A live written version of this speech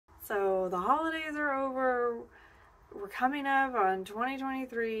So the holidays are over. We're coming up on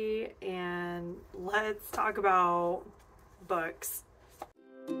 2023 and let's talk about books.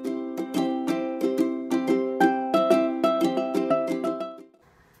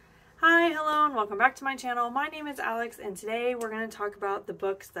 Hi, hello, and welcome back to my channel. My name is Alex, and today we're going to talk about the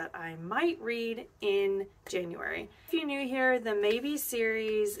books that I might read in January. If you're new here, the Maybe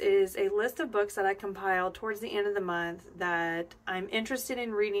series is a list of books that I compiled towards the end of the month that I'm interested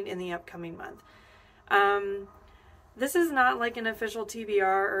in reading in the upcoming month. This is not like an official TBR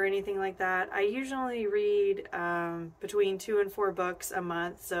or anything like that. I usually read between 2 and 4 books a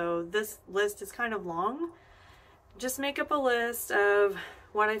month, so this list is kind of long. Just make up a list of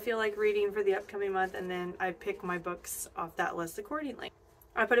what I feel like reading for the upcoming month, and then I pick my books off that list accordingly.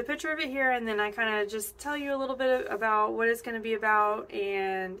 I put a picture of it here, and then I kind of just tell you a little bit about what it's going to be about,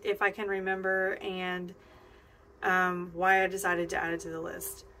 and if I can remember, and why I decided to add it to the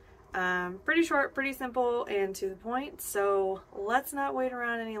list. Pretty short, pretty simple, and to the point, so let's not wait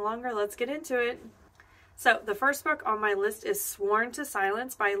around any longer. Let's get into it. So the first book on my list is Sworn to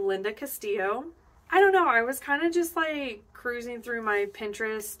Silence by Castillo. I don't know, I was kind of just like cruising through my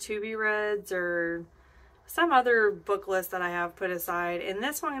Pinterest to-be-reads or some other book list that I have put aside, and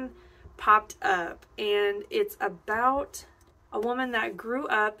this one popped up, and it's about a woman that grew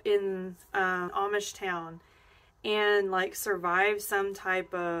up in Amish town and like survived some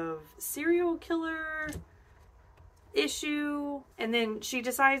type of serial killer issue, and then she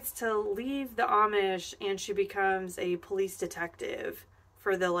decides to leave the Amish and she becomes a police detective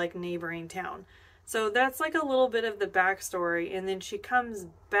for the like neighboring town. So that's like a little bit of the backstory, and then she comes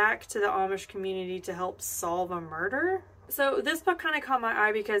back to the Amish community to help solve a murder. So this book kind of caught my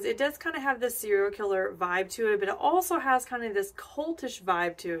eye because it does kind of have this serial killer vibe to it, but it also has kind of this cultish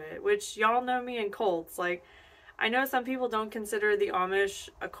vibe to it, which y'all know me in cults. Like, I know some people don't consider the Amish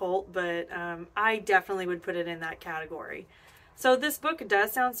a cult, but I definitely would put it in that category. So this book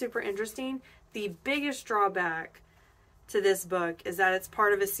does sound super interesting. The biggest drawback to this book is that it's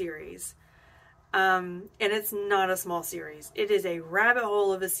part of a series. And it's not a small series. It is a rabbit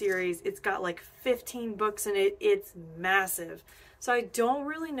hole of a series. It's got like 15 books in it. It's massive. So I don't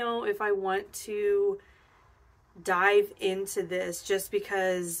really know if I want to dive into this, just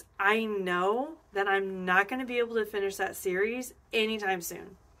because I know that I'm not going to be able to finish that series anytime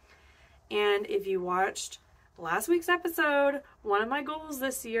soon. And if you watched last week's episode, one of my goals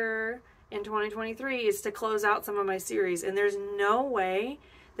this year in 2023 is to close out some of my series, and there's no way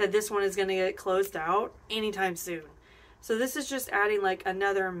that this one is going to get closed out anytime soon. So this is just adding like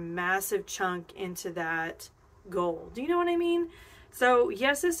another massive chunk into that goal. Do you know what I mean? So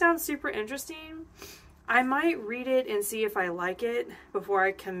yes, this sounds super interesting. I might read it and see if I like it before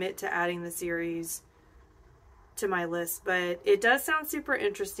I commit to adding the series to my list, but it does sound super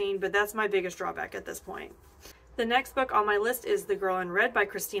interesting, but that's my biggest drawback at this point. The next book on my list is The Girl in Red by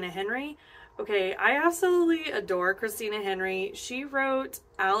Christina Henry. Okay, I absolutely adore Christina Henry. She wrote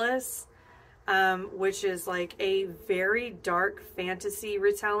Alice, which is like a very dark fantasy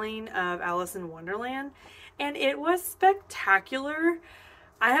retelling of Alice in Wonderland, and it was spectacular.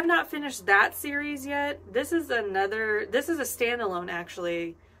 I have not finished that series yet. This is a standalone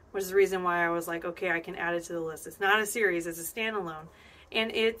actually, which is the reason why I was like, okay, I can add it to the list. It's not a series, it's a standalone,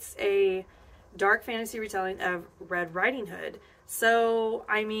 and it's a dark fantasy retelling of Red Riding Hood. So,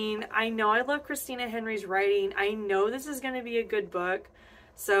 I mean, I know I love Christina Henry's writing. I know this is going to be a good book.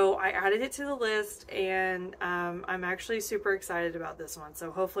 So I added it to the list, and I'm actually super excited about this one.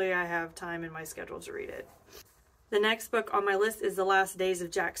 So hopefully I have time in my schedule to read it. The next book on my list is The Last Days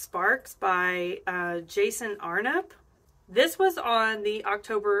of Jack Sparks by Jason Arnopp. This was on the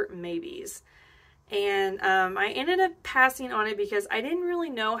October Maybes. And I ended up passing on it because I didn't really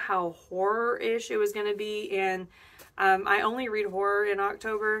know how horror-ish it was going to be, and I only read horror in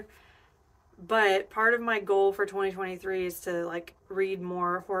October, but part of my goal for 2023 is to like read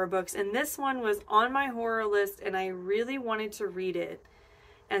more horror books, and this one was on my horror list, and I really wanted to read it,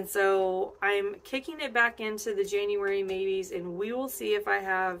 and so I'm kicking it back into the January Maybes, and we will see if I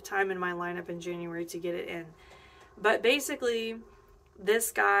have time in my lineup in January to get it in. But basically,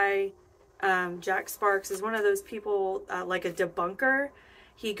 this guy, Jack Sparks, is one of those people, like a debunker.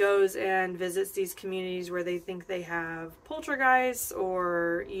 He goes and visits these communities where they think they have poltergeists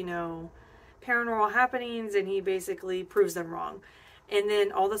or, you know, paranormal happenings, and he basically proves them wrong. And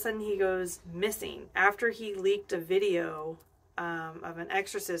then all of a sudden he goes missing after he leaked a video of an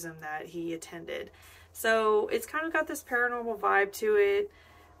exorcism that he attended. So it's kind of got this paranormal vibe to it.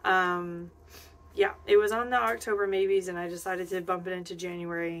 Yeah, it was on the October Maybes, and I decided to bump it into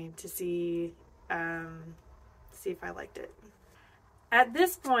January to see if I liked it. At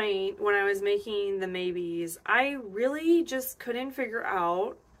this point, when I was making the maybes, I really just couldn't figure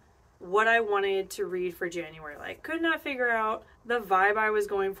out what I wanted to read for January. Like, could not figure out the vibe I was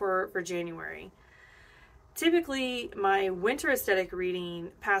going for January. Typically, my winter aesthetic reading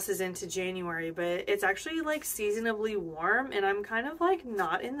passes into January, but it's actually like seasonably warm, and I'm kind of like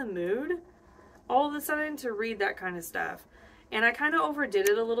not in the mood all of a sudden to read that kind of stuff. And I kind of overdid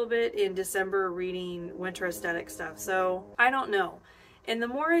it a little bit in December reading winter aesthetic stuff, so I don't know. And the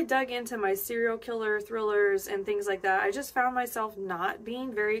more I dug into my serial killer thrillers and things like that, I just found myself not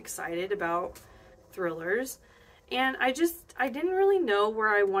being very excited about thrillers. And I didn't really know where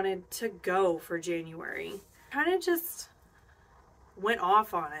I wanted to go for January. Kind of just went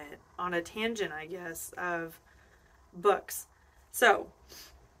off on it, on a tangent, I guess, of books. So,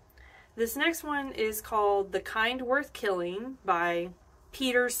 this next one is called The Kind Worth Killing by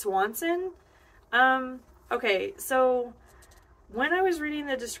Peter Swanson. Okay, so when I was reading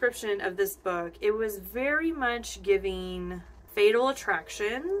the description of this book, it was very much giving Fatal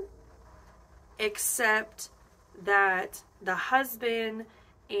Attraction, except that the husband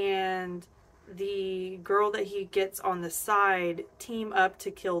and the girl that he gets on the side team up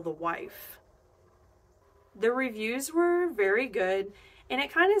to kill the wife. The reviews were very good, and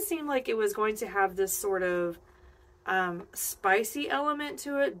it kind of seemed like it was going to have this sort of spicy element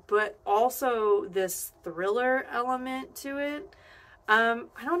to it, but also this thriller element to it.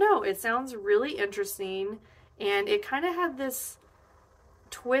 I don't know, it sounds really interesting, and it kind of had this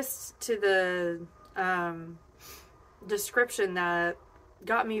twist to the description that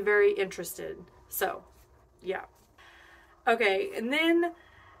got me very interested. So, yeah. Okay, and then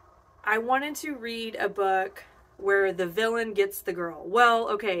I wanted to read a book where the villain gets the girl. Well,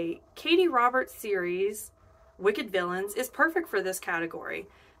 okay, Katee Roberts' series, Wicked Villains, is perfect for this category.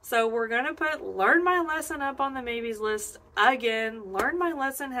 So we're going to put Learn My Lesson up on the Maybes list again. Learn My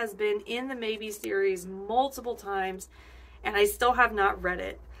Lesson has been in the Maybes series multiple times, and I still have not read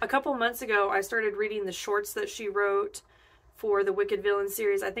it. A couple months ago, I started reading the shorts that she wrote for the Wicked Villains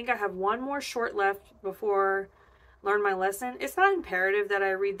series. I think I have one more short left before Learn My Lesson. It's not imperative that I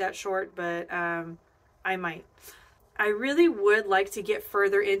read that short, but I might. I really would like to get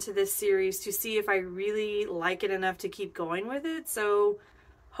further into this series to see if I really like it enough to keep going with it. So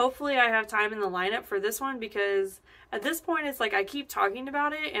hopefully I have time in the lineup for this one, because at this point it's like I keep talking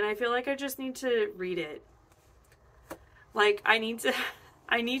about it and I feel like I just need to read it. Like I need to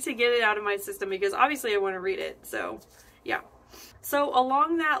get it out of my system, because obviously I want to read it. So yeah. So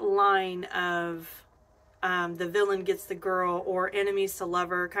along that line of the villain gets the girl or enemies to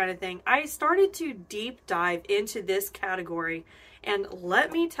lover kind of thing, I started to deep dive into this category, and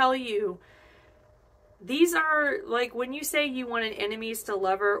let me tell you, these are like, when you say you want an enemies to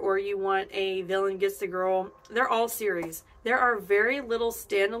lover or you want a villain gets the girl, they're all series. There are very little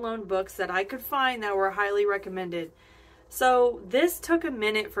standalone books that I could find that were highly recommended. So this took a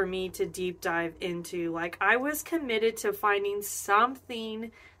minute for me to deep dive into. Like, I was committed to finding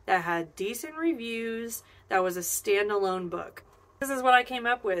something that had decent reviews, that was a standalone book. This is what I came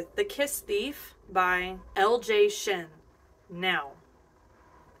up with. The Kiss Thief by L.J. Shen. Now,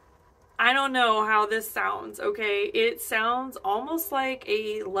 I don't know how this sounds, okay? It sounds almost like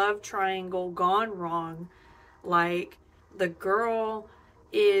a love triangle gone wrong. Like, the girl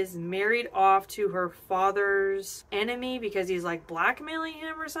is married off to her father's enemy because he's like blackmailing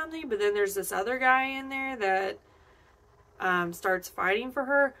him or something, but then there's this other guy in there that starts fighting for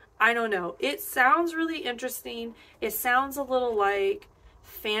her. I don't know. It sounds really interesting. It sounds a little like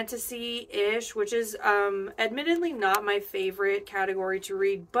fantasy-ish, which is admittedly not my favorite category to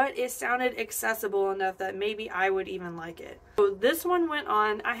read, but it sounded accessible enough that maybe I would even like it. So this one went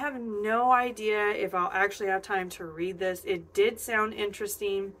on. I have no idea if I'll actually have time to read this. It did sound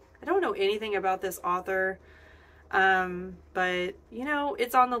interesting. I don't know anything about this author, but you know,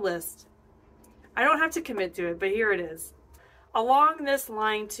 it's on the list. I don't have to commit to it, but here it is. Along this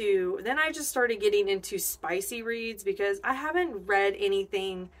line too, then I just started getting into spicy reads, because I haven't read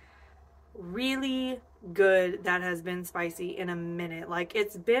anything really good that has been spicy in a minute. Like,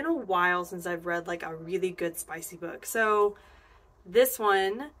 it's been a while since I've read like a really good spicy book. So this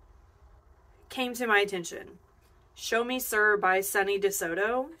one came to my attention. Show Me Sir by Sonni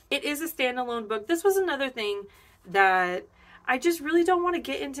Soto. It is a standalone book. This was another thing that I just really don't want to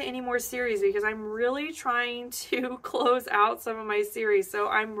get into any more series, because I'm really trying to close out some of my series. So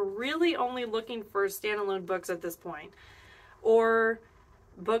I'm really only looking for standalone books at this point, or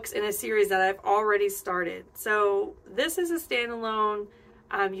books in a series that I've already started. So this is a standalone.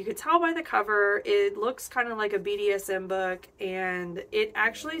 You could tell by the cover, it looks kind of like a BDSM book, and it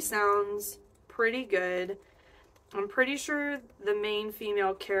actually sounds pretty good. I'm pretty sure the main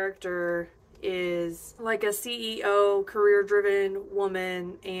female character is like a CEO, career-driven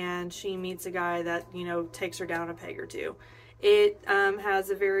woman, and she meets a guy that, you know, takes her down a peg or two. It has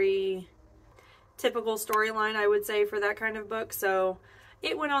a very typical storyline, I would say, for that kind of book, so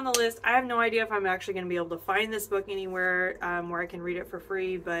it went on the list. I have no idea if I'm actually going to be able to find this book anywhere where I can read it for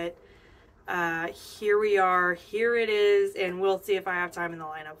free, but here we are, here it is, and we'll see if I have time in the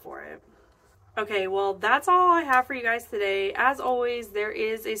lineup for it. Okay, well, that's all I have for you guys today. As always, there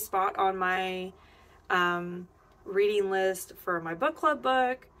is a spot on my reading list for my book club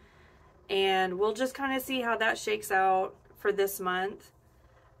book, and we'll just kind of see how that shakes out for this month.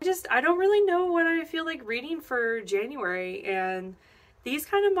 I don't really know what I feel like reading for January, and these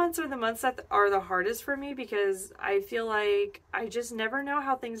kind of months are the months that are the hardest for me because I feel like I just never know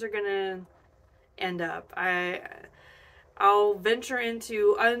how things are gonna end up. I'll venture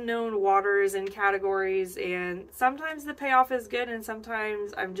into unknown waters and categories, and sometimes the payoff is good and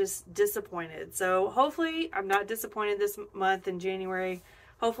sometimes I'm just disappointed. So hopefully I'm not disappointed this month in January.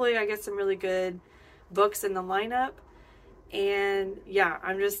 Hopefully I get some really good books in the lineup. And yeah,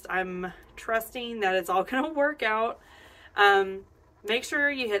 I'm trusting that it's all gonna work out. Make sure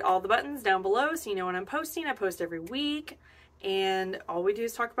you hit all the buttons down below so you know when I'm posting. I post every week, and all we do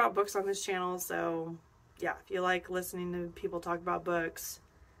is talk about books on this channel. So yeah, if you like listening to people talk about books,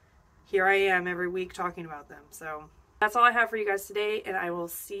 here I am every week talking about them. So that's all I have for you guys today, and I will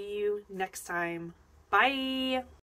see you next time. Bye!